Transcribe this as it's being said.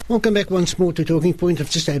Welcome back once more to Talking Point. I've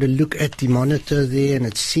just had a look at the monitor there, and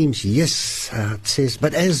it seems, yes, it says,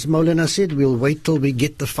 but as Maulana said, we'll wait till we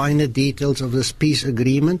get the finer details of this peace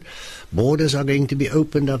agreement. Borders are going to be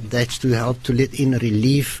opened up. That's to help to let in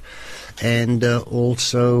relief. And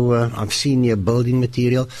also, I've seen your building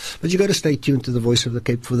material. But you've got to stay tuned to the Voice of the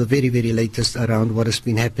Cape for the very, very latest around what has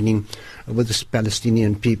been happening with the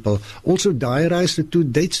Palestinian people. Also, diarise the 2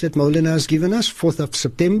 dates that Maulana has given us. 4th of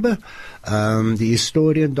September, the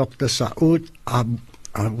historian Dr. Saud,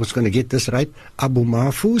 I was going to get this right, Abu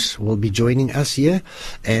Mahfouz will be joining us here.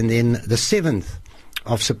 And then the 7th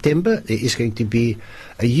of September, there is going to be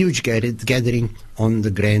a huge gathering on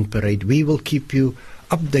the Grand Parade. We will keep you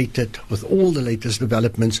updated with all the latest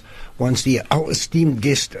developments once our esteemed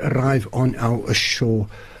guests arrive on our shore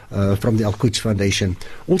from the Al-Quds Foundation.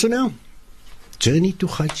 Also now, Journey to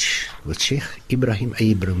Hajj with Sheigh Ebrahim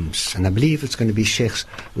Abrahams. And I believe it's going to be Sheikh's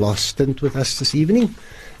last stint with us this evening.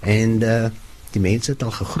 And die mense het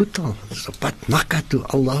al gegroet al. Dis op pad Makkah toe.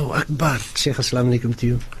 Allahu Akbar. Sheikh, assalamu alaikum to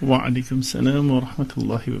you. Wa alaikum salam wa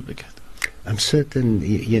rahmatullahi wa barakatuh. I'm certain,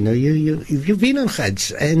 you've been on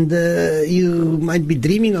Hajj, and you might be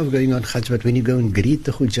dreaming of going on Hajj, but when you go and greet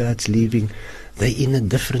the Hujjats leaving, they're in a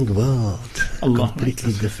different world. A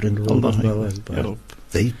completely different world.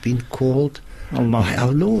 They've been called by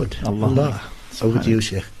our Lord. Allah. Over to you,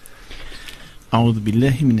 Sheikh. أعوذ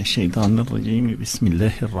بالله من الشيطان الرجيم بسم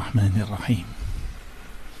الله الرحمن الرحيم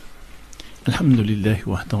الحمد لله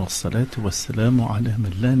وحده والصلاة والسلام على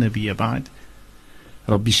من لا نبي بعد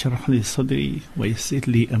رب اشرح لي صدري ويسر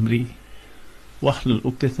لي أمري واحلل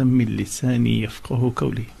عقدة من لساني يفقه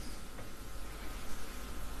قولي.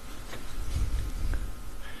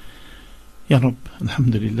 Ya Rabb,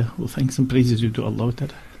 alhamdulillah, all thanks and praises due to Allah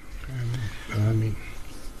Ta'ala. Ameen.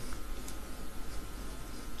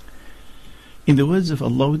 In the words of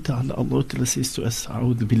Allah Ta'ala, Allah Ta'ala says to us,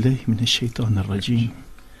 أعوذ بالله من الشيطان الرجيم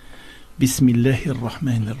بسم الله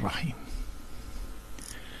الرحمن الرحيم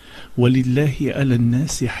ولله على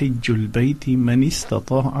الناس حج البيت من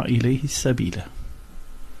استطاع إليه السبيل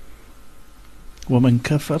ومن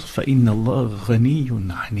كفر فإن الله غني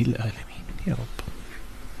عن العالمين. Ya Rabb,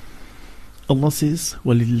 Allah says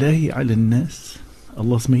وَلِلَّهِ عَلَى النَّاسِ,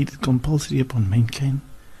 Allah's made it compulsory upon mankind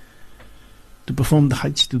to perform the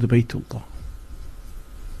Hajj to the Baytullah.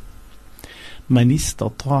 مَنِ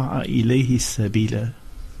اسْتَطَاعَ إِلَيْهِ السَّبِيلَ.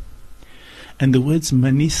 And the words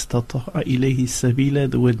مَنِ اسْتَطَاعَ إِلَيْهِ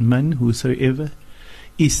السَّبِيلَ, the word man, whosoever,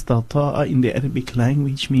 istata'a in the Arabic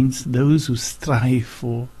language means those who strive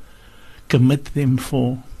for, commit them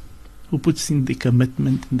for, who puts in the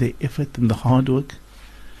commitment and the effort and the hard work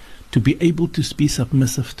to be able to be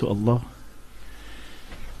submissive to Allah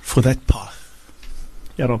for that path.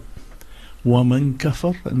 Ya Rab, وَمَنْ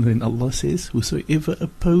كَفَرْ, and then Allah says, whosoever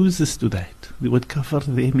opposes to that. The word kafar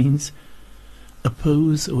there means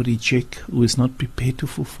oppose or reject, who is not prepared to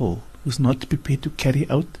fulfill, who is not prepared to carry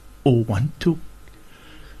out or want to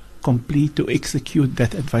complete, to execute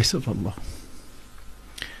that advice of Allah.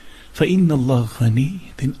 فَإِنَّ اللَّهَ غَنِي,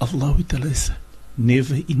 then Allah is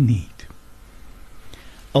never in need.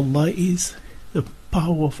 Allah is, the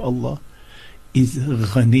power of Allah is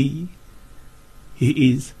ghani.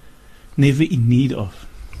 He is never in need of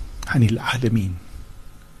عن العالمين.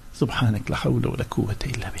 سبحانك لا حول ولا قوة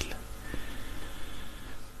إلا بالله.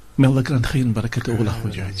 May Allah grant khair and barakat to all our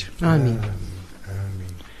Hujjaj. Ameen.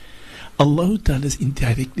 Allah Ta'ala is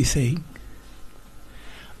indirectly saying,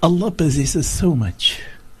 Allah possesses so much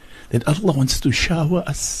that Allah wants to shower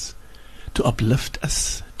us, to uplift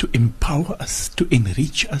us, to empower us, to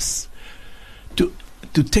enrich us, to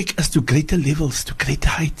take us to greater levels, to greater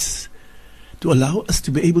heights, to allow us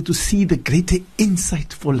to be able to see the greater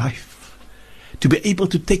insight for life, to be able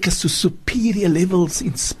to take us to superior levels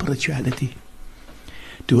in spirituality,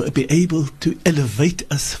 to be able to elevate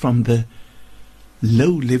us from the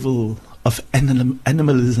low level of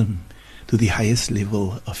animalism to the highest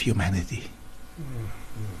level of humanity.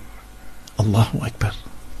 Allahu Akbar.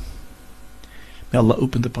 May Allah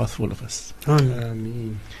open the path for all of us.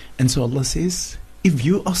 Ameen. And so Allah says, if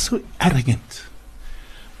you are so arrogant,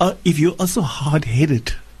 if you are so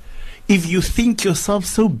hard-headed, if you think yourself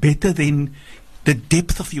so better than the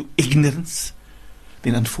depth of your ignorance,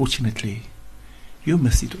 then unfortunately, you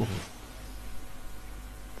miss it all.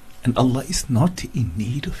 And Allah is not in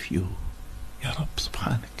need of you. Ya Rabb,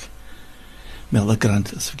 subhanak. May Allah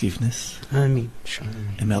grant us forgiveness. Ameen.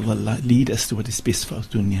 And may Allah lead us to what is best for our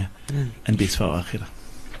dunya and best for our akhirah.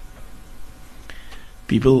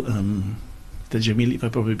 People, the Jamil, if I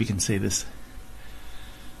probably can say this,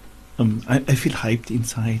 I feel hyped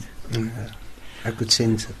inside. I could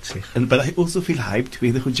sense it, Sheikh. But I also feel hyped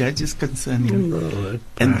where the Hujjaj is concerned.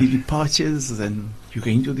 And the departures, and you're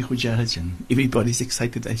going to the Hujjaj, and everybody's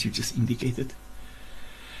excited, as you just indicated.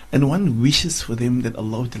 And one wishes for them that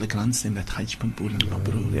Allah grants them that Hajj Maqbool and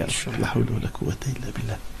Mabrur. Ya Rabbi, la hawla wa la quwwata illa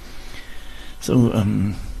billah. So,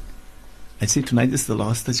 I say tonight is the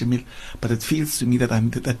last, Jamil, but it feels to me that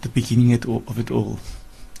I'm at the beginning of it all.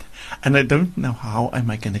 And I don't know how am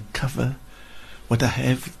I going to cover what I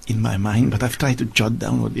have in my mind, but I've tried to jot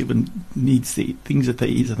down whatever needs the things that there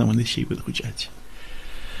is that I want to share with Hujjaj.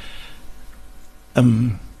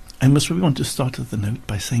 I must really want to start with the note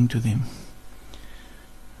by saying to them,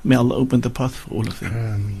 may Allah open the path for all of them.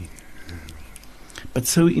 Ameen. But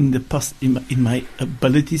so in the past, in my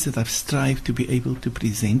abilities that I've strived to be able to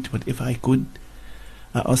present whatever I could,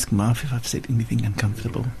 I ask Maaf if I've said anything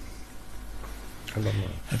uncomfortable.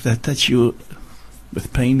 If I touch you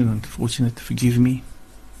with pain and unfortunate, forgive me.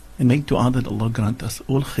 And make dua that Allah grant us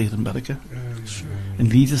all khair and barakah.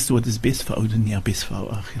 And lead us to what is best for our dunya, best for our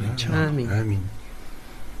akhirah, inshallah. Ameen.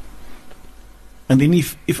 And then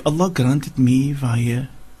if Allah granted me via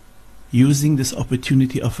using this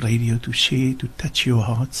opportunity of radio to share, to touch your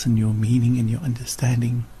hearts and your meaning and your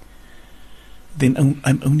understanding, then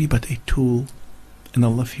I'm only but a tool. And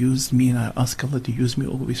Allah used me, and I ask Allah to use me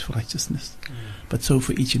always for righteousness. But so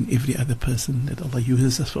for each and every other person, that Allah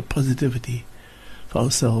uses us for positivity, for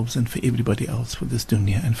ourselves and for everybody else, for this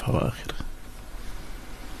dunya and for our akhirah.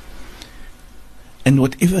 And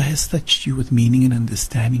whatever has touched you with meaning and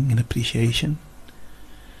understanding and appreciation,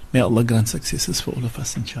 may Allah grant successes for all of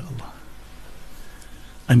us, inshallah.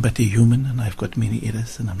 I'm but a human, and I've got many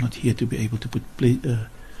errors, and I'm not here to be able to put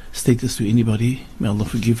status to anybody. May Allah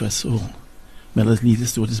forgive us all. May Allah lead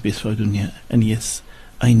us to what is best for our dunya. And yes,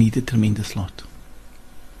 I need a tremendous lot.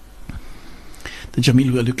 The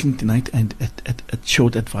Jamil, we are looking tonight at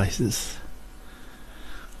short advices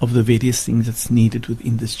of the various things that's needed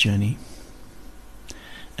within this journey.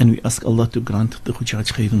 And we ask Allah to grant the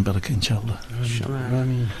Hujjaj khair and barakah, inshallah.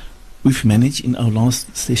 Ameen. We've managed in our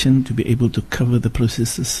last session to be able to cover the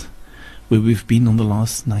processes where we've been on the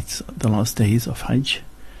last nights, the last days of Hajj.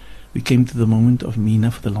 We came to the moment of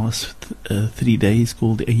Mina for the last 3 days,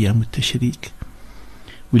 called the Ayyam al-Tashriq.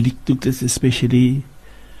 We looked at especially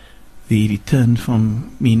the return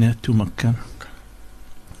from Mina to Makkah.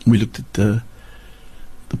 We looked at the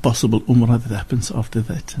possible Umrah that happens after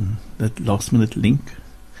that, and that last minute link.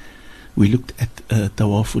 We looked at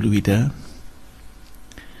Tawaf al-Wida,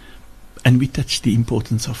 and we touched the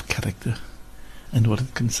importance of character and what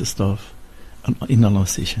it consists of in our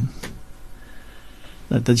last session.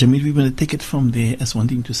 That Jamil, we're going to take it from there as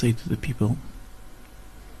wanting to say to the people,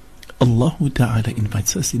 Allah Ta'ala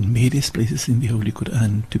invites us in various places in the Holy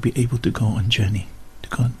Quran to be able to go on journey, to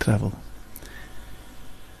go and travel.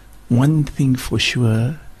 One thing for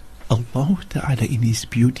sure, Allah Ta'ala in His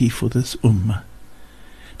beauty for this ummah,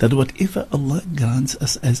 that whatever Allah grants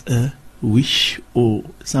us as a wish or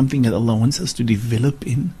something that Allah wants us to develop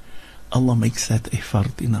in, Allah makes that a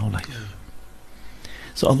fard in our life.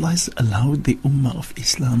 So Allah has allowed the ummah of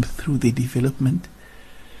Islam through their development.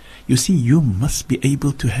 You see, you must be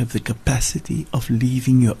able to have the capacity of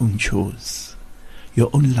leaving your own chores, your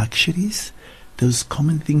own luxuries, those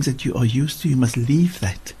common things that you are used to. You must leave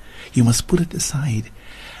that. You must put it aside.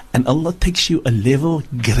 And Allah takes you a level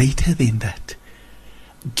greater than that,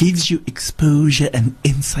 gives you exposure and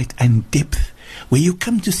insight and depth, where you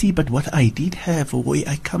come to see, but what I did have or where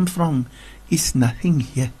I come from is nothing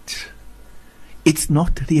yet. It's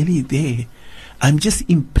not really there. I'm just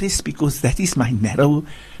impressed because that is my narrow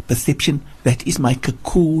perception. That is my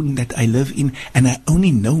cocoon that I live in, and I only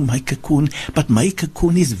know my cocoon. But my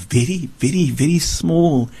cocoon is very, very, very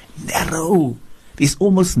small, narrow. There's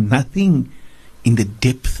almost nothing in the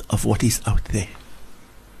depth of what is out there.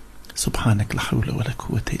 Subhanak la hawla wa la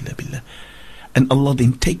quwwata illa billah. And Allah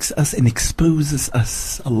then takes us and exposes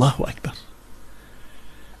us, Allahu Akbar,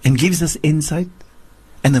 and gives us insight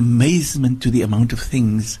and amazement to the amount of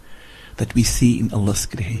things that we see in Allah's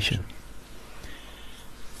creation.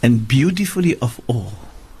 And beautifully of all,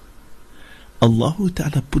 Allah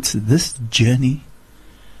Ta'ala puts this journey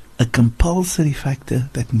a compulsory factor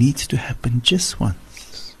that needs to happen just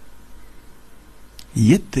once.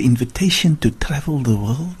 Yet the invitation to travel the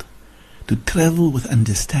world, to travel with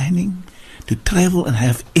understanding, to travel and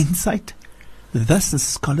have insight, thus the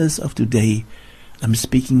scholars of today, I'm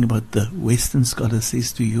speaking about the Western scholar,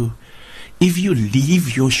 says to you, if you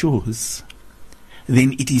leave your shores,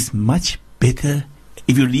 then it is much better.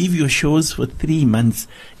 If you leave your shores for 3 months,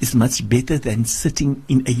 it's much better than sitting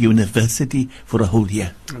in a university for a whole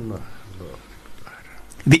year.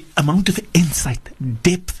 the amount of insight,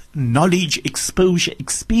 depth, knowledge, exposure,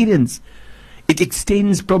 experience, it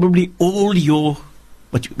extends probably all your,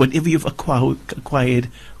 whatever you've acquired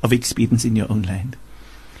of experience in your own land.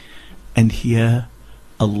 And here,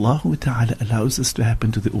 Allah Ta'ala allows this to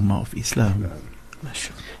happen to the Ummah of Islam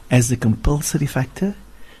as a compulsory factor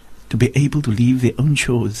to be able to leave their own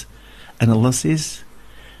shores. And Allah says,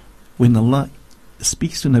 when Allah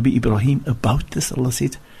speaks to Nabi Ibrahim about this, Allah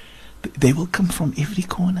said, they will come from every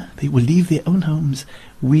corner. They will leave their own homes.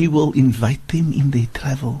 We will invite them in their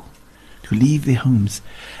travel to leave their homes.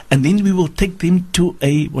 And then we will take them to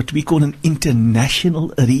what we call an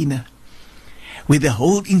international arena, where the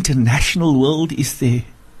whole international world is there.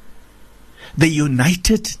 The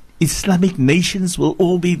united Islamic nations will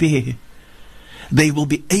all be there. They will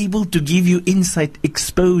be able to give you insight,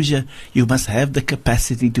 exposure. You must have the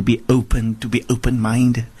capacity to be open, to be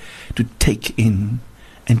open-minded, to take in,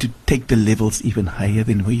 and to take the levels even higher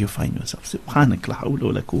than where you find yourself. Subhanak la hawla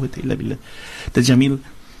wa la quwwata illa billah. The Jamil.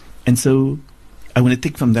 And so, I want to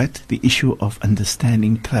take from that the issue of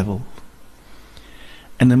understanding travel.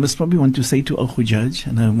 And I must probably want to say to Al Hujjaj,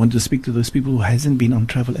 and I want to speak to those people who hasn't been on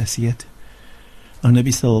travel as yet. Our Nabi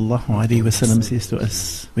sallallahu alayhi wa sallam says to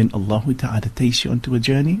us, when Allah Ta'ala takes you onto a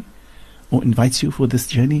journey, or invites you for this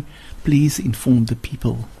journey, please inform the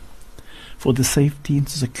people. For the safety and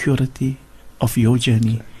security of your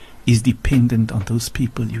journey is dependent on those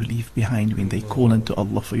people you leave behind when they call unto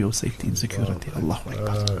Allah for your safety and security. Allahu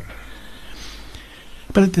Akbar.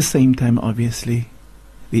 But at the same time, obviously,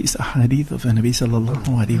 there is a hadith of the Nabi sallallahu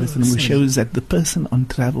alayhi wa sallam who shows that the person on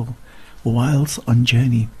travel, whilst on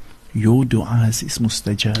journey, your du'as is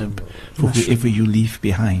mustajab for whoever you leave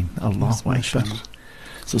behind. Allahu Akbar.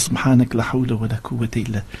 So subhanak la hawla wa la quwwata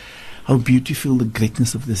illa. How beautiful the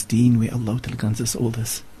greatness of this deen, where Allah grants us all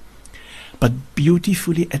this. But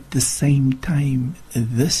beautifully at the same time,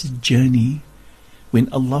 this journey, when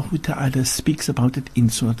Allah Ta'ala speaks about it in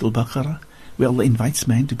Surah Al-Baqarah, where Allah invites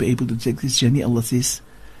man to be able to take this journey, Allah says,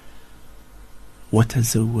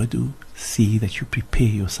 وَتَزَوَّدُوا, see that you prepare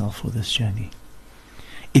yourself for this journey.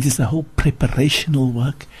 It is a whole preparational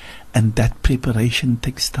work, and that preparation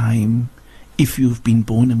takes time. If you've been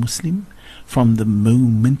born a Muslim, from the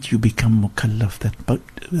moment you become mukallaf,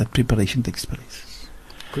 that preparation takes place.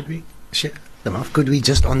 Could we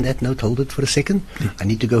just on that note hold it for a second? I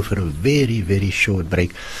need to go for a very, very short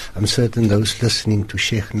break. I'm certain those listening to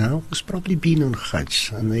Sheikh now who's probably been on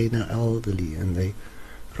Hajj, and they're now elderly, and they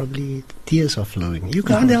probably tears are flowing. You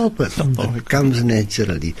can't help it. It comes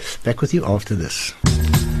naturally. Back with you after this.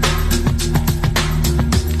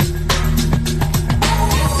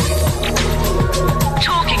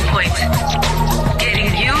 Talking Point.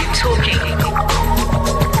 Getting you talking.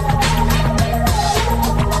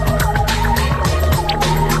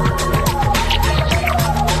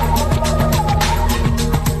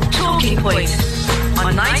 Talking Point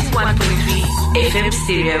on 91.3 FM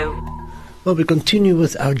stereo. Well, we continue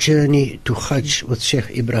with our journey to Hajj with Sheigh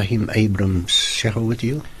Ebrahim Abrahams. Sheikh, over to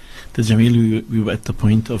you. The Jamil, we were at the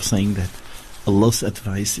point of saying that Allah's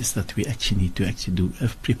advice is that we actually need to do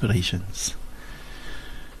preparations.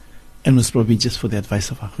 And was probably just for the advice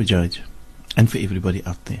of our Hujjaj and for everybody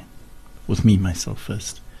out there, with me, myself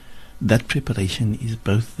first. That preparation is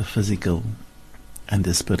both the physical and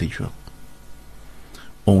the spiritual,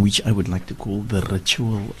 or which I would like to call the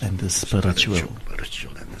ritual and the spiritual.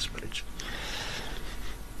 Ritual and the spiritual.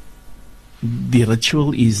 The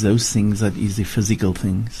ritual is those things that is the physical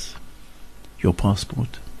things. Your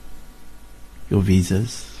passport, your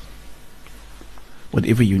visas,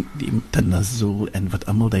 whatever you, die tanazzul en wat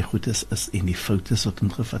allemaal die goed is en die foto's wat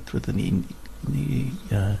ingevat word in die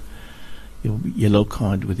your yellow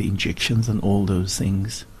card with the injections and all those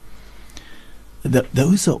things.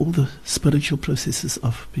 Those are all the spiritual processes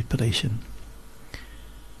of preparation.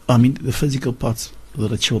 I mean, the physical parts, the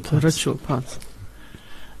ritual parts. The ritual parts.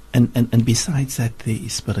 And besides that, there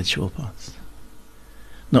is spiritual parts.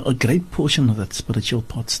 Now, a great portion of that spiritual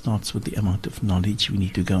part starts with the amount of knowledge we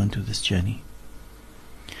need to go into this journey.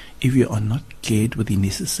 If you are not geared with the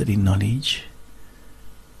necessary knowledge,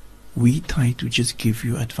 we try to just give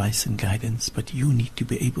you advice and guidance, but you need to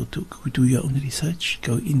be able to do your own research,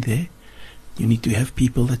 go in there. You need to have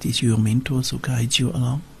people that is your mentors who guide you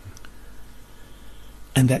along.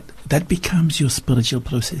 And that becomes your spiritual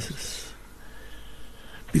processes.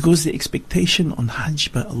 Because the expectation on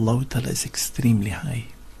Hajj by Allah Ta'ala is extremely high.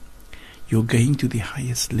 You're going to the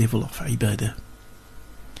highest level of ibadah.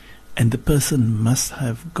 And the person must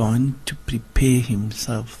have gone to prepare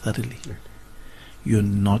himself thoroughly. You're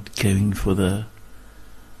not going for the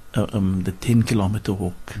 10-kilometer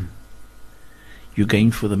walk. You're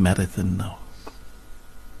going for the marathon now.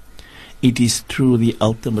 It is true the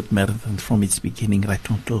ultimate marathon from its beginning right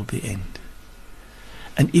until the end.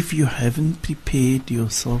 And if you haven't prepared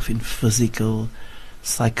yourself in physical,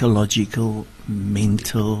 psychological,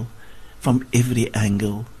 mental, from every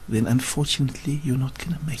angle, then unfortunately you're not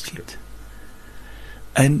going to make it.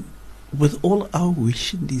 And with all our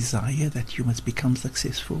wish and desire that you must become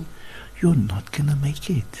successful, you're not going to make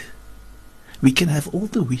it. We can have all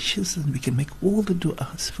the wishes and we can make all the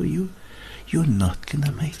du'as for you. You're not going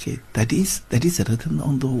to make it. That is written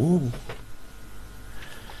on the wall.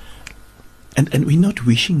 And we're not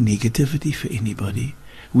wishing negativity for anybody.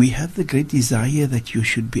 We have the great desire that you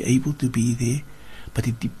should be able to be there, but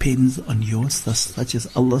it depends on yours, such as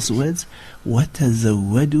Allah's words,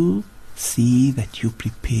 وَتَزَوَّدُوا, see that you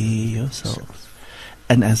prepare yourselves.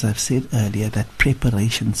 And as I've said earlier, that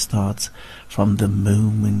preparation starts from the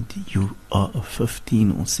moment you are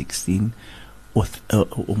 15 or 16 or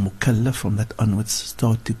mukallaf. From that onwards,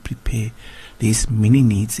 start to prepare. There's many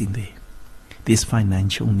needs in there. There's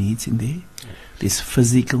financial needs in there. There's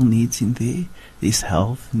physical needs in there. There's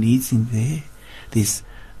health needs in there. There's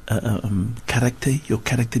your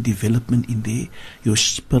character development in there. Your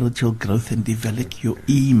spiritual growth and develop. Your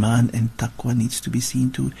iman and taqwa needs to be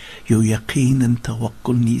seen to. Your yaqeen and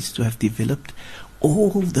tawakkul needs to have developed.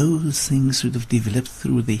 All those things should have developed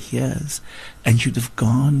through the years and should have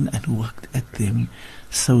gone and worked at them,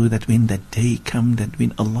 so that when that day comes, that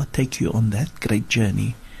when Allah takes you on that great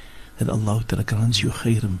journey, that Allah grants you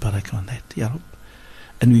khair and barakah on that, Ya Rab.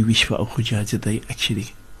 And we wish for our Hujjaj that they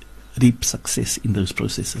actually reap success in those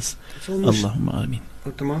processes. Allahumma ameen.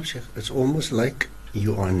 It's almost like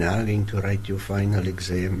you are now going to write your final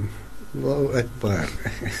exam. Allahu Akbar.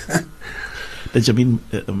 Jameen,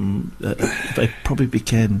 if I probably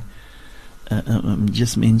can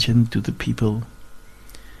just mention to the people,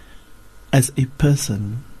 as a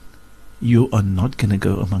person, you are not going to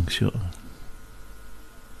go amongst your own.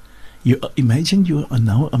 Imagine you are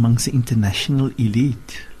now amongst the international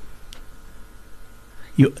elite.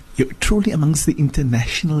 You're truly amongst the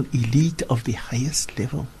international elite of the highest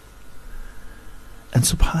level. And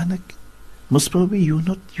subhanak, most probably you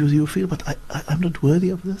feel, but I'm not worthy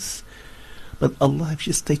of this. But Allah has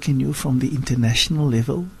just taken you from the international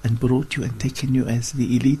level and brought you and taken you as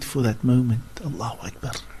the elite for that moment. Allahu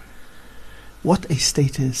Akbar. What a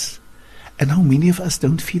status. And how many of us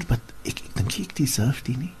don't feel, but ek deserve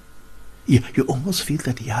die nie. You almost feel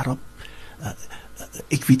that, Ya Rab,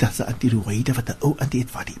 ek weet dat aan die Ruwaida wat 'n ou aan die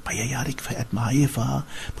het wat die baie jaar ek vir admire vir haar,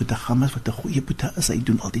 Boeta Gammas wat 'n goeie Boeta is, hy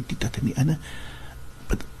doen altyd dit dat en die ander.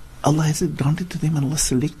 But Allah has granted to them and Allah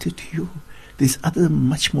selected you. There's other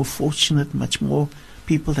much more fortunate, much more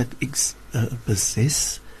people that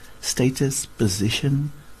possess status,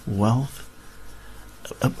 position, wealth.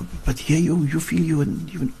 But here you feel I'm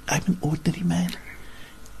an ordinary man.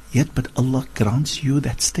 Yet, but Allah grants you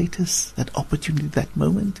that status, that opportunity, that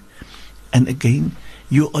moment. And again,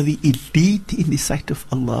 you are the elite in the sight of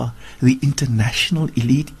Allah, the international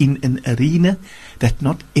elite in an arena that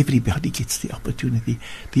not everybody gets the opportunity,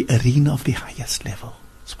 the arena of the highest level.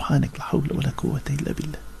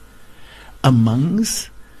 Subhanallah, amongst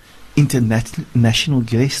international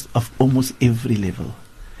guests of almost every level.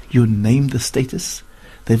 You name the status,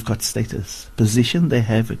 they've got status. Position, they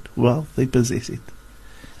have it. Wealth, they possess it.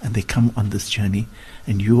 And they come on this journey,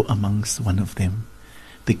 and you're amongst one of them,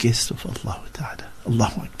 the guest of Allah Ta'ala.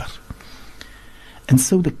 Allahu Akbar. And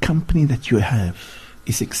so the company that you have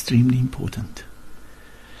is extremely important.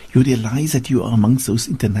 You realize that you are amongst those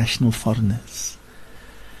international foreigners.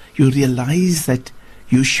 You realize that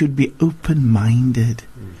you should be open-minded.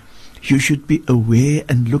 You should be aware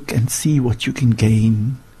and look and see what you can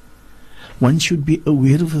gain. One should be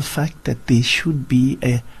aware of the fact that there should be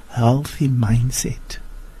a healthy mindset.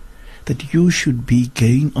 That you should be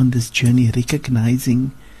going on this journey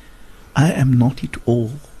recognizing, I am not it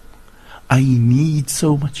all. I need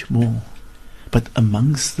so much more. But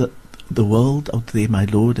amongst the world out there, my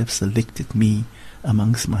Lord have selected me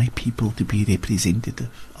amongst my people to be representative.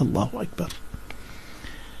 Allahu Akbar.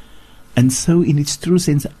 And so in its true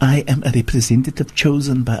sense, I am a representative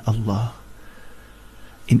chosen by Allah.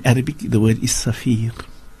 In Arabic, the word is Safir.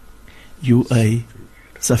 You are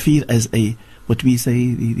Safir as what we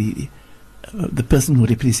say, the person who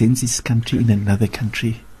represents his country in another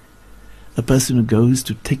country. A person who goes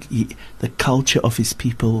to take the culture of his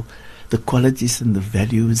people, the qualities and the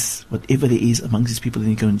values, whatever there is amongst his people, and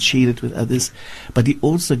he go and share it with others. But he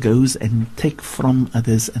also goes and take from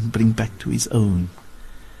others and bring back to his own.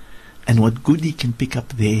 And what good he can pick up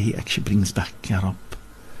there, he actually brings back, Ya Rab.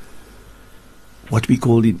 What we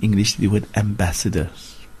call in English the word ambassador.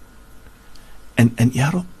 And Ya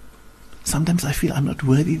Rab, sometimes I feel I'm not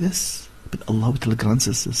worthy of this. but Allah Ta'ala grants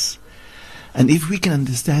us this. And if we can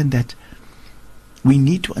understand that, we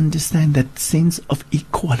need to understand that sense of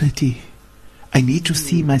equality. I need to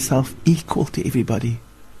see myself equal to everybody.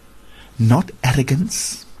 Not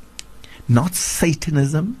arrogance, not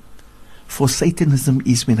Satanism. For Satanism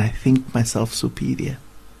is when I think myself superior.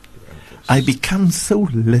 I become so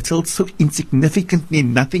little, so insignificantly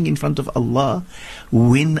nothing in front of Allah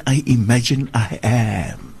when I imagine I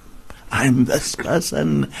am. I'm this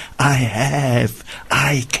person, I have,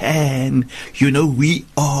 I can. You know, we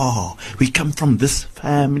come from this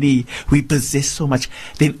family, we possess so much.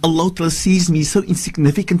 Then Allah Ta'ala sees me so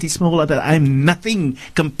insignificantly smaller that I'm nothing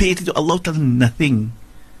compared to Allah Ta'ala, nothing.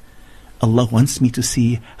 Allah wants me to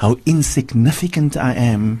see how insignificant I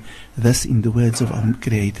am. Thus, in the words of our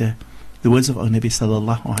Creator, the words of our Nabi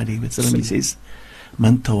Sallallahu Alaihi Wasallam, he says,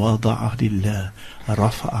 Man tawada'a lillah,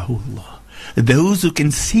 rafa'ahu Allah. Those who can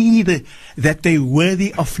see that they're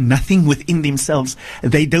worthy of nothing within themselves,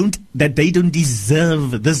 that they don't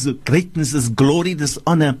deserve this greatness, this glory, this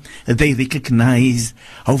honor, they recognize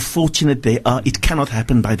how fortunate they are. It cannot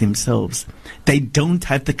happen by themselves. They don't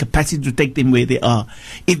have the capacity to take them where they are.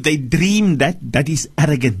 If they dream that is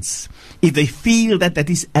arrogance. If they feel that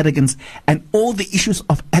is arrogance, and all the issues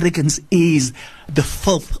of arrogance is the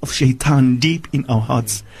filth of shaitan deep in our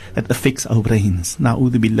hearts that affects our brains.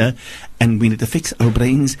 Na'udhu billah. And when it affects our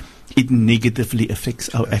brains, it negatively affects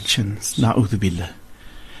our actions. Na'udhu billah.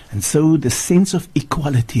 And so the sense of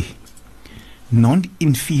equality,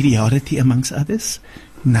 non-inferiority amongst others,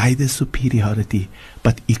 neither superiority,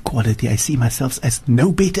 but equality. I see myself as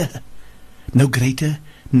no better, no greater,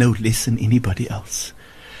 no less than anybody else.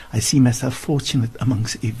 I see myself fortunate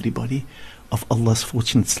amongst everybody, of Allah's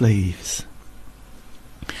fortunate slaves.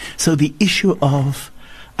 So the issue of,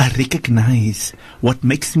 I recognize what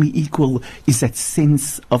makes me equal is that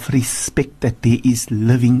sense of respect that there is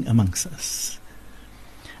living amongst us.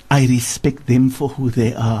 I respect them for who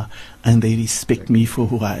they are, and they respect me for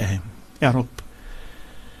who I am. Ya Rabb.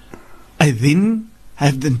 I then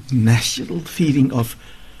have the natural feeling of,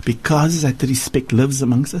 because that respect lives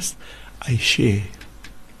amongst us, I share.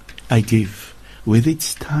 I give, whether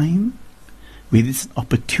it's time, whether it's an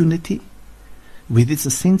opportunity, whether it's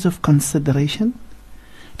a sense of consideration.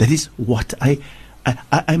 That is what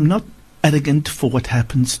I'm not arrogant for what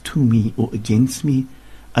happens to me or against me.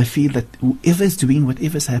 I feel that whoever is doing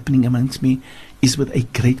whatever's happening amongst me is with a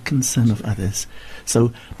great concern of others.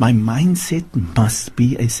 So my mindset must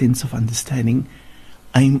be a sense of understanding.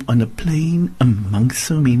 I'm on a plane amongst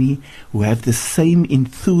so many who have the same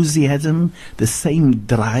enthusiasm, the same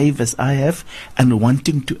drive as I have, and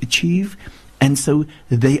wanting to achieve. And so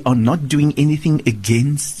they are not doing anything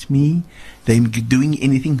against me. They're doing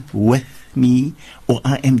anything with me. Or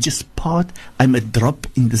I am just I'm a drop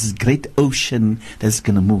in this great ocean that's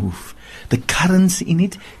going to move. The currents in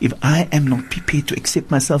it, if I am not prepared to accept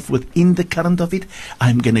myself within the current of it,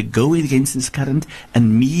 I'm going to go against this current,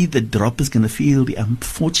 and me, the drop, is going to feel the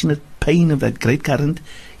unfortunate pain of that great current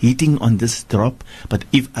hitting on this drop. But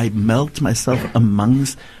if I melt myself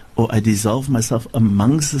amongst, or I dissolve myself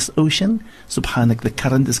amongst this ocean, subhanak, the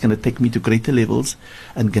current is going to take me to greater levels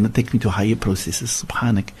and going to take me to higher processes.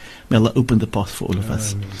 Subhanak. May Allah open the path for all of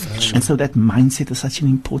us. And so that mindset is such an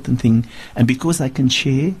important thing. And because I can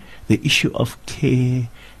share, the issue of care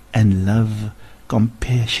and love,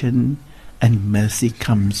 compassion and mercy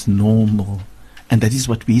comes normal. And that is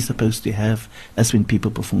what we're supposed to have as when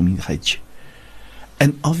people performing Hajj.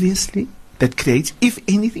 And obviously, that creates, if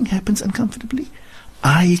anything happens uncomfortably,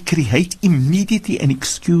 I create immediately an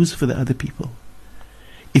excuse for the other people.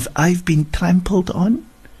 If I've been trampled on,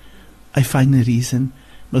 I find a reason.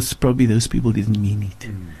 Most probably those people didn't mean it.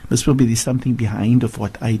 Most probably there's something behind of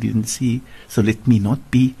what I didn't see. So let me not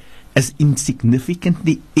be as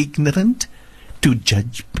insignificantly ignorant to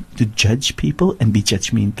judge people and be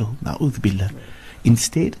judgmental. Na'udhu billah.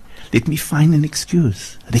 Instead, let me find an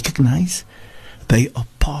excuse. Recognize they are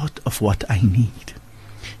part of what I need.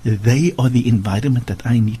 They are the environment that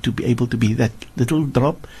I need to be able to be that little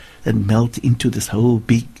drop that melt into this whole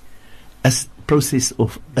big process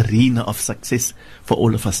of arena of success for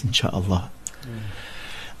all of us, inshaAllah.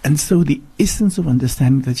 And so the essence of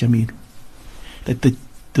understanding that, Jameel, that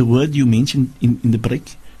the word you mentioned in the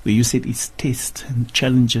break, where you said it's test and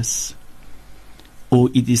challenges, or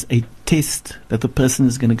it is a test that the person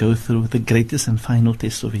is going to go through, the greatest and final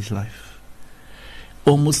test of his life.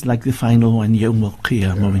 Almost like the final one, Yawm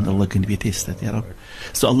al-Qiyamah, when Allah can be tested. Ya Rab.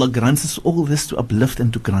 So Allah grants us all this to uplift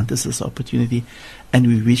and to grant us this opportunity. And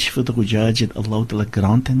we wish for the Hujjaj that Allah Ta'ala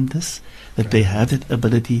grant them this, that they have that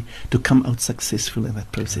ability to come out successful in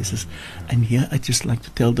that processes. And here I'd just like to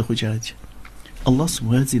tell the Hujjaj, Allah's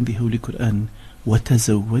words in the Holy Quran,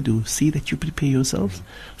 وَتَزَوَّدُوا, see that you prepare yourselves.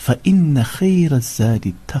 فَإِنَّ خَيْرَ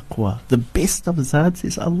الزَّادِ التَّقْوَى, the best of zads,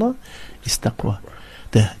 says Allah, is taqwa.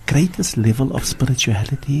 The greatest level of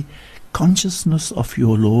spirituality, consciousness of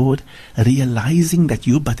your Lord, realizing that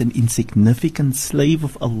you're but an insignificant slave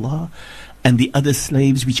of Allah, and the other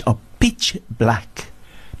slaves which are pitch black.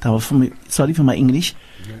 Sorry for my English.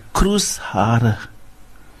 Kroeshare,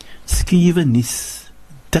 skiewenis,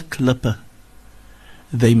 dik lippe.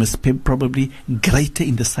 They must be probably greater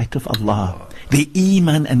in the sight of Allah. Their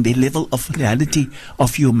iman and their level of reality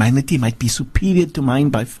of humanity might be superior to mine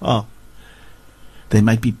by far. They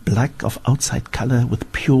might be black of outside color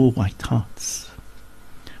with pure white hearts.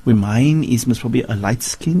 Where mine is most probably a light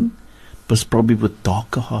skin, but probably with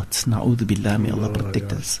darker hearts. Na'udhu billah, may Allah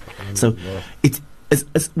protect us. So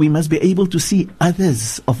we must be able to see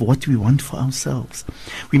others of what we want for ourselves.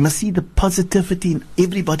 We must see the positivity in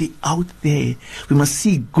everybody out there. We must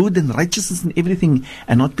see good and righteousness in everything,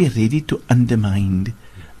 and not be ready to undermine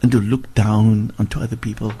and to look down onto other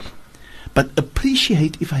people. But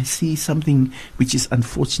appreciate if I see something which is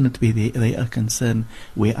unfortunate where they are concerned,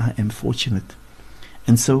 where I am fortunate.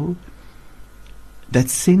 And so that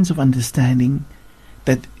sense of understanding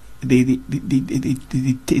that the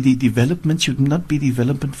development should not be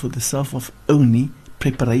development for the self of only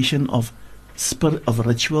preparation of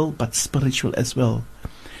ritual, but spiritual as well.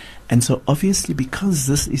 And so obviously, because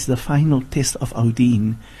this is the final test of our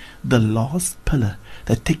deen, the last pillar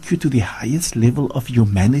that takes you to the highest level of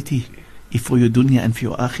humanity for your dunya and for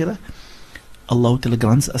your akhirah, Allah Ta'ala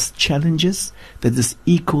grants us challenges that is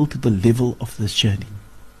equal to the level of this journey.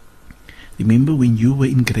 Remember when you were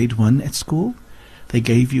in grade 1 at school, they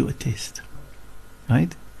gave you a test,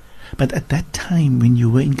 right? But at that time when you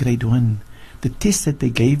were in grade 1, the test that they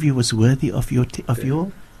gave you was worthy of your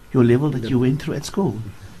level that you went through at school.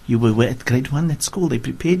 You were at grade 1 at school. They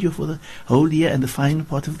prepared you for the whole year, and the final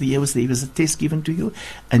part of the year was there was a test given to you,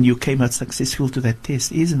 and you came out successful to that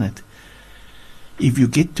test, isn't it? If you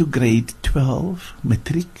get to grade 12,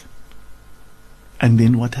 matric, and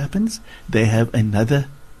then what happens? They have another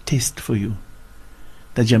test for you.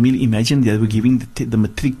 That Jamil, imagine they were giving the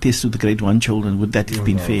matric test to the grade 1 children. Would that have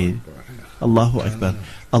been fair? Allahu Akbar.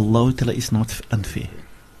 Allah Ta'ala is not unfair.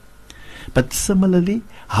 But similarly,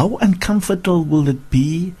 how uncomfortable will it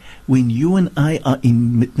be when you and I are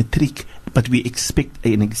in matric, but we expect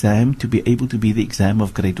an exam to be able to be the exam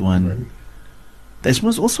of grade 1? Right. That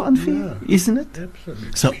was also unfair, isn't it?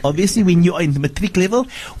 Absolutely. So obviously when you are in the matric level,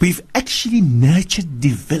 we've actually nurtured,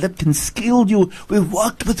 developed and skilled you. We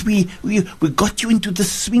worked with, we got you into the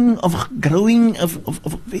swing of growing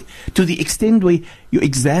to the extent where your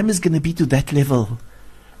exam is going to be to that level.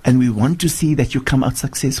 And we want to see that you come out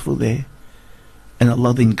successful there. And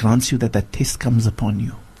Allah then grants you that test comes upon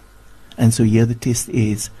you. And so here the test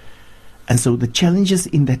is. And so the challenges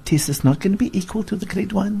in that test is not going to be equal to the grade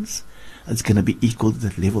 1s. It's going to be equal to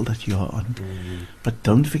the level that you are on. But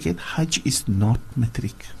don't forget, Hajj is not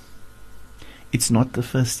matric. It's not the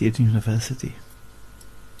first year in university.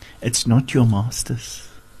 It's not your masters.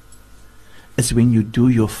 It's when you do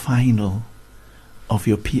your final of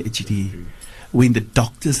your PhD, when the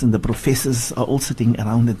doctors and the professors are all sitting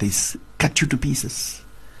around and they cut you to pieces.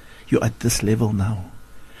 You're at this level now.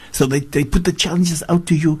 So they put the challenges out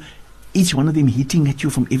to you, each one of them hitting at you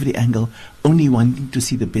from every angle, only wanting to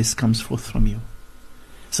see the best comes forth from you.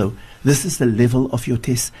 So this is the level of your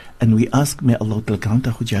test, and we ask, may Allah grant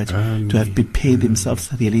our Hujjaj to have prepared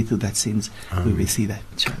themselves really to that sense where we see that.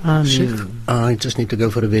 Sheikh, I just need to go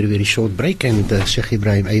for a very, very short break, and Sheigh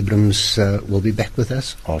Ebrahim Abrahams will be back with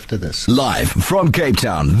us after this. Live from Cape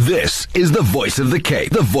Town, this is the Voice of the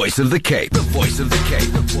Cape. The Voice of the Cape. The Voice of the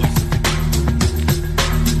Cape. The Voice of the Cape.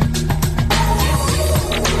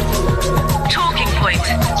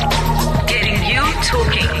 Getting you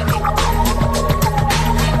talking.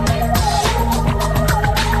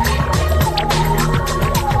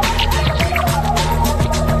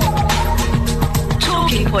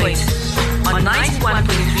 Talking Point on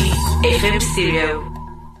 91.3 FM stereo.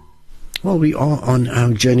 Well, we are on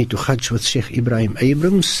our journey to Hajj with Sheigh Ebrahim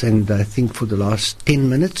Abrahams, and I think for the last 10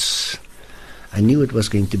 minutes I knew it was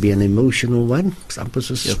going to be an emotional one.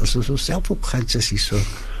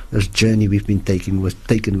 This journey we've been taken with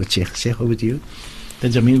Sheikh. Sheikh, over to you.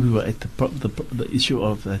 Then Jamil, we were at the issue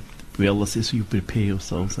of that where Allah says you prepare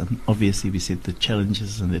yourselves, and obviously we said the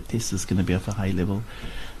challenges and the test is going to be of a high level.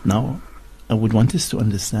 Now, I would want us to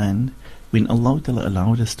understand, when Allah Ta'ala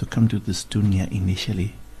allowed us to come to this dunya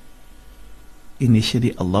initially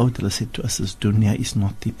Allah Ta'ala said to us, this dunya is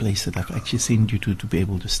not the place that I've actually sent you to be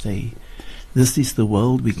able to stay. This is the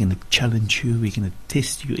world we're going to challenge you, we're going to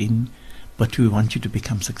test you in, but we want you to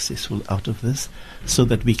become successful out of this, so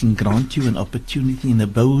that we can grant you an opportunity and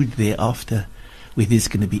abode thereafter, where there's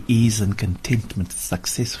going to be ease and contentment,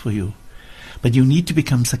 success for you. But you need to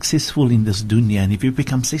become successful in this dunya, and if you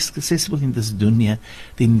become successful in this dunya,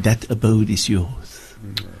 then that abode is yours.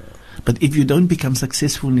 But if you don't become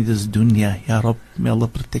successful in this dunya, Ya Rab, may Allah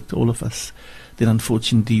protect all of us, then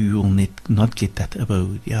unfortunately you will not get that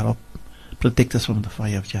abode. Ya Rab, protect us from the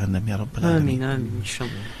fire of Jahannam, Ya Rab. Ameen, ameen, inshallah.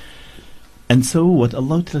 And so what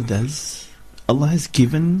Allah does, Allah has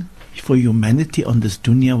given for humanity on this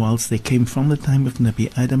dunya, whilst they came from the time of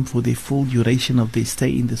Nabi Adam, for their full duration of their stay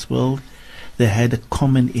in this world, they had a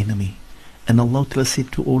common enemy. And Allah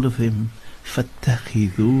said to all of them,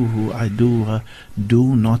 فَاتَّخِذُوهُ عَدُوًا,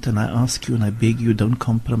 do not, and I ask you and I beg you, don't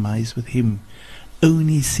compromise with him.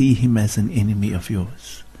 Only see him as an enemy of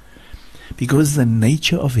yours. Because the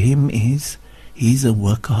nature of him is, he's a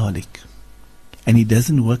workaholic. And he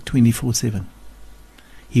doesn't work 24/7.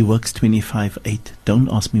 He works 25/8. Don't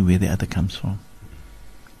ask me where the other comes from.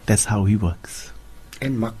 That's how he works.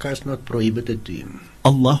 And Makkah is not prohibited to him.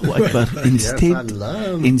 Allahu Akbar. Instead,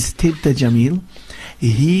 the Jamil,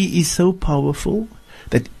 he is so powerful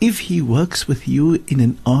that if he works with you in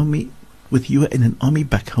an army,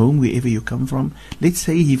 back home, wherever you come from, let's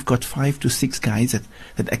say you've got 5 to 6 guys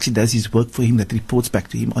that actually does his work for him, that reports back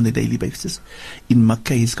to him on a daily basis. In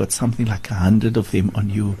Makkah, he's got something like 100 of them on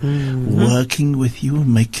you, working with you,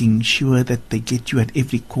 making sure that they get you at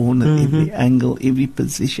every corner, every angle, every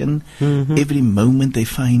position, every moment they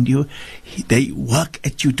find you. They work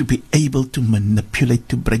at you to be able to manipulate,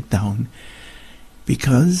 to break down,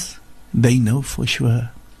 because they know for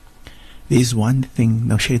sure there's one thing.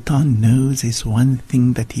 Now Shaitan knows there's one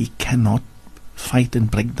thing that he cannot fight and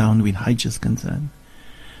break down when Hajj is concerned,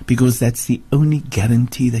 because that's the only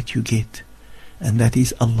guarantee that you get, and that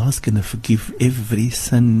is Allah's going to forgive every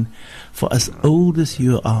sin. For as old as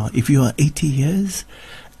you are, if you are 80 years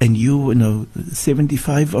and you know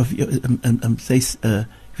 75 of your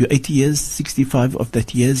if you're 80 years, 65 of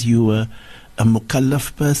that years you were a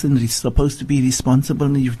mukallaf person, is supposed to be responsible,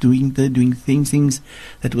 and you're doing things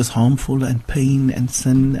that was harmful, and pain and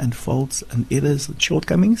sin and faults and errors and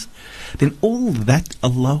shortcomings, then all that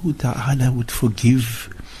Allah Ta'ala would forgive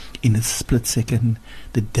in a split second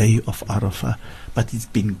the day of Arafah. But it's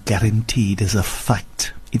been guaranteed as a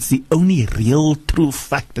fact. It's the only real true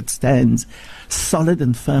fact that stands solid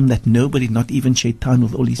and firm, that nobody, not even Shaitan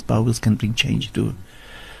with all his powers, can bring change to.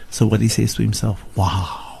 So what he says to himself,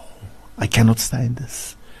 wow, I cannot stand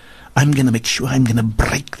this. I'm going to make sure I'm going to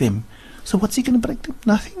break them. So what's he going to break them?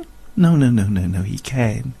 Nothing? No, he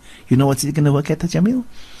can. You know what's he going to work at, Jamil?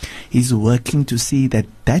 He's working to see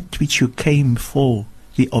that which you came for,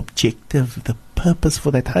 the objective, the purpose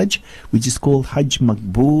for that Hajj, which is called Hajj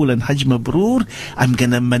Maqbool and Hajj Mabrur, I'm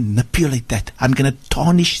going to manipulate that. I'm going to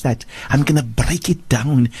tarnish that. I'm going to break it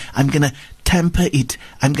down. I'm going to tamper it.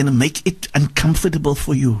 I'm going to make it uncomfortable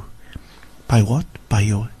for you. By what? By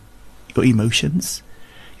your emotions,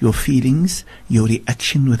 your feelings, your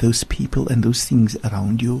reaction with those people and those things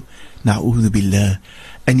around you. Na'udhu billah.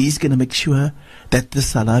 And he's going to make sure that the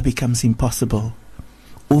salah becomes impossible.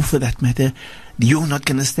 Or for that matter, you're not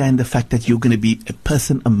going to stand the fact that you're going to be a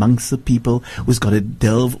person amongst the people who's got to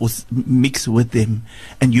delve or mix with them,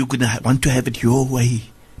 and you're going to want to have it your way.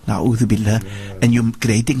 Na'udhu billah. And you're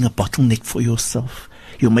creating a bottleneck for yourself.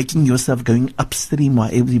 You're making yourself going upstream while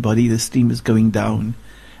the stream is going down.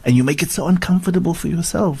 And you make it so uncomfortable for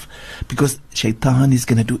yourself, because Shaitan is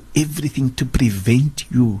going to do everything to prevent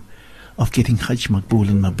you of getting Hajj Maqbool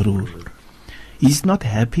and Mabrur. He's not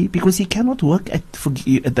happy because he cannot work at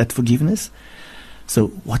that forgiveness. So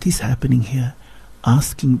what is happening here?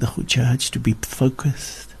 Asking the Hujjaj to be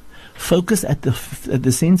focused at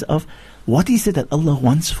the sense of, what is it that Allah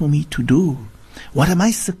wants for me to do? What am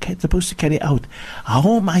I supposed to carry out?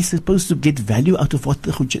 How am I supposed to get value out of what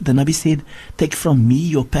the Nabi said? Take from me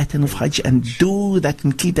your pattern of Hajj and do that,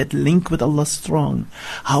 and keep that link with Allah strong.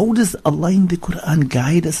 How does Allah in the Quran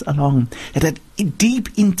guide us along? That deep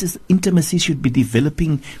intimacy should be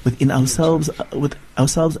developing within ourselves, with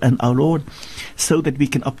ourselves and our Lord, so that we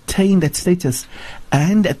can obtain that status.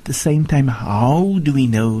 And at the same time, how do we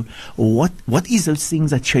know what is those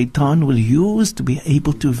things that Shaitan will use to be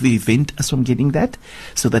able to prevent us from getting that,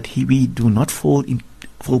 so that we do not fall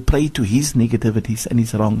prey to his negativities and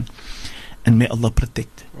his wrong. And may Allah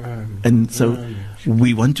protect. And so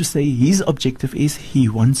we want to say his objective is, he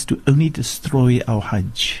wants to only destroy our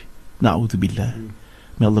Hajj. Na'udhu billah.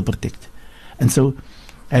 May Allah protect. And so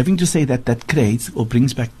Having to say that creates or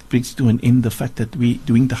brings to an end the fact that we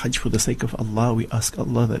doing the Hajj for the sake of Allah. We ask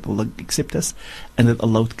Allah that Allah accept us and that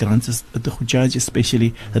Allah would grant us, the Hujjaj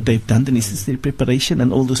especially, that they've done the necessary preparation,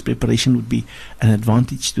 and all this preparation would be an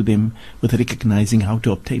advantage to them with recognizing how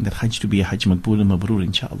to obtain that Hajj to be a Hajj Maqbool and Mabrur,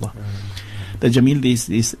 inshaAllah. The Jamil,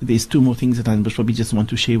 there's two more things that I probably just want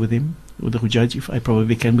to share with him, with the Hujjaj, if I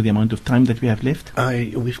probably can, with the amount of time that we have left.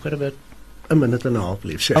 We've got about a minute and a half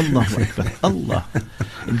left. Allahu Akbar. Allah.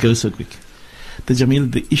 It goes so quick. The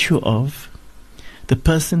Jamil, the issue of the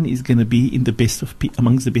person is going to be in the best of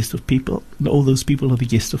amongst the best of people, and all those people are the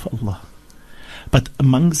guests of Allah. But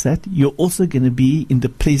amongst that, you're also going to be in the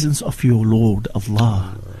presence of your Lord,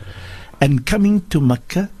 Allah. And coming to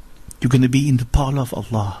Mecca, you're going to be in the parlor of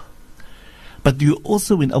Allah. But you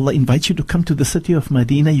also, when Allah invites you to come to the city of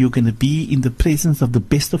Medina, you're going to be in the presence of the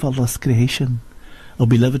best of Allah's creation, our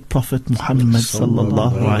beloved Prophet Muhammad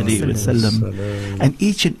sallallahu alaihi wasallam. And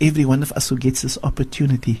each and every one of us who gets this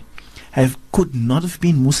opportunity could not have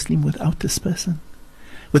been Muslim without this person,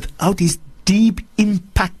 without his deep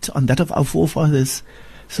impact on that of our forefathers,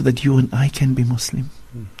 so that you and I can be Muslim.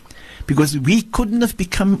 Because we couldn't have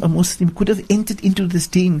become a Muslim, could have entered into this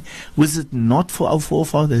deen, was it not for our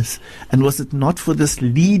forefathers, and was it not for this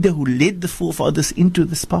leader who led the forefathers into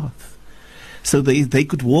this path, so they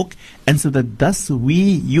could walk, and so that thus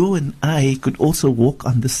you and I could also walk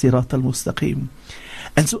on the Sirat al-Mustaqim.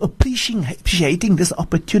 And so appreciating this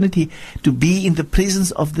opportunity to be in the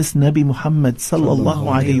presence of this Nabi Muhammad sallallahu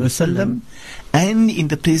alaihi wasallam, and in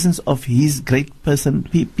the presence of his great persons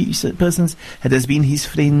that has been his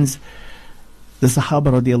friends, the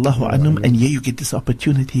Sahaba radiallahu anhum, and here you get this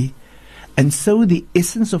opportunity. And so the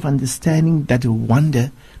essence of understanding that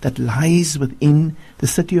wonder that lies within the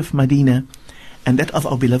city of Medina, and that of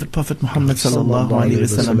our beloved Prophet Muhammad sallallahu alaihi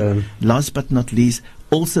wasallam, last but not least,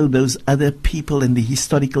 also those other people and the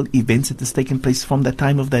historical events that has taken place from the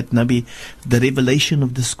time of that Nabi, the revelation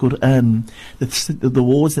of this Quran, the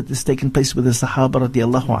wars that has taken place with the Sahaba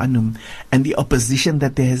radiallahu anhum, and the opposition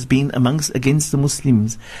that there has been against the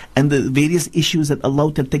Muslims, and the various issues that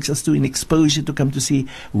Allah takes us to in exposure to come to see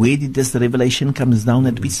where did this revelation comes down,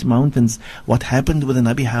 at which mountains, what happened with the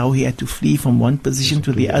Nabi, how he had to flee from one position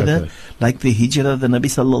to the other, like the hijrah the Nabi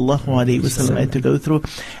sallallahu alaihi wasallam had to go through,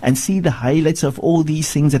 and see the highlights of all these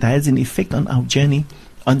things that has an effect on our journey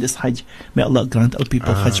on this Hajj. May Allah grant our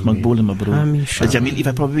people Hajj Maqbool and Mabrur. Jamil, if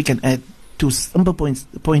I probably can add two simple points,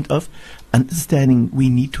 the point of understanding we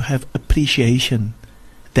need to have appreciation.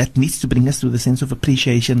 That needs to bring us to the sense of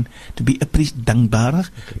appreciation, to be dankbarig,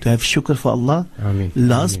 to have shukr for Allah.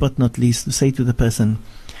 Last but not least, to say to the person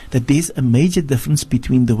that there's a major difference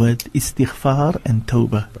between the word istighfar and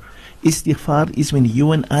tawbah. Istighfar is when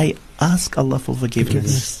you and I ask Allah for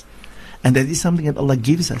forgiveness. And that is something that Allah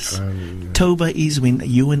gives us. Tawbah is when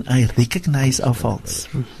you and I recognize our faults.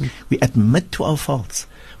 We admit to our faults.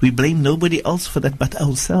 We blame nobody else for that but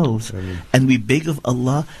ourselves. And we beg of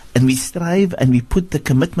Allah, and we strive, and we put the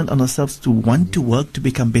commitment on ourselves to want to work to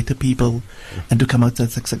become better people and to come out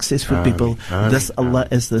as successful people. Thus Allah,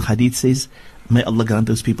 as the hadith says, may Allah grant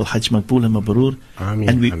those people Hajj Maqbool and Mabrur.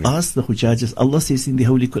 And we ask the Hujjaj, Allah says in the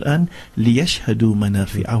Holy Quran, لِيَشْهَدُوا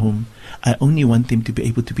مَنَافِعَهُمْ, I only want them to be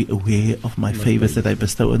able to be aware of my favors that I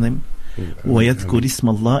bestow on them. وَيَذْكُرِ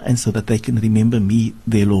اسْمَ اللَّهِ, and so that they can remember me,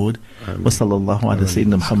 their Lord. وَصَلَّى اللَّهُ عَلَى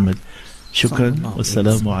سَيِّدِنَا Muhammad. Shukran.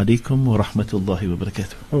 Wassalamu alaikum wa rahmatullahi wa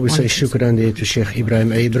barakatuh. Well, we say shukran there to Sheikh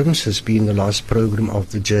Ebrahim Abrahams. Has been the last program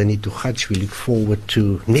of the journey to Hajj. We look forward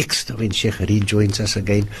to next when Sheikh rejoins us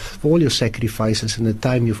again. For all your sacrifices and the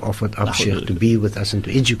time you've offered up, Sheikh, to be with us and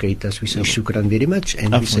to educate us, we say shukran very much,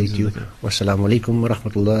 and we say to you, wassalamu alaikum wa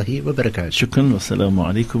rahmatullahi wa barakatuh. Shukran. Wassalamu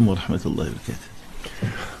alaikum wa rahmatullahi wa barakatuh.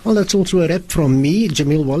 Well, that's also a wrap from me,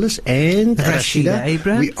 Jamil Wallace, and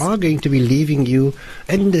Rashida. We are going to be leaving you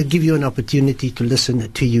and give you an opportunity to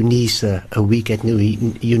listen to Unisa, a week at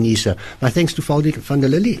Unisa. My thanks to Faldi van der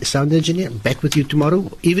Lilly, sound engineer. Back with you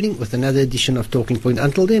tomorrow evening with another edition of Talking Point.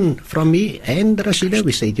 Until then, from me and Rashida,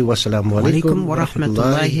 we say to you, wassalamu alaikum wa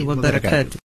rahmatullahi wa barakatuh.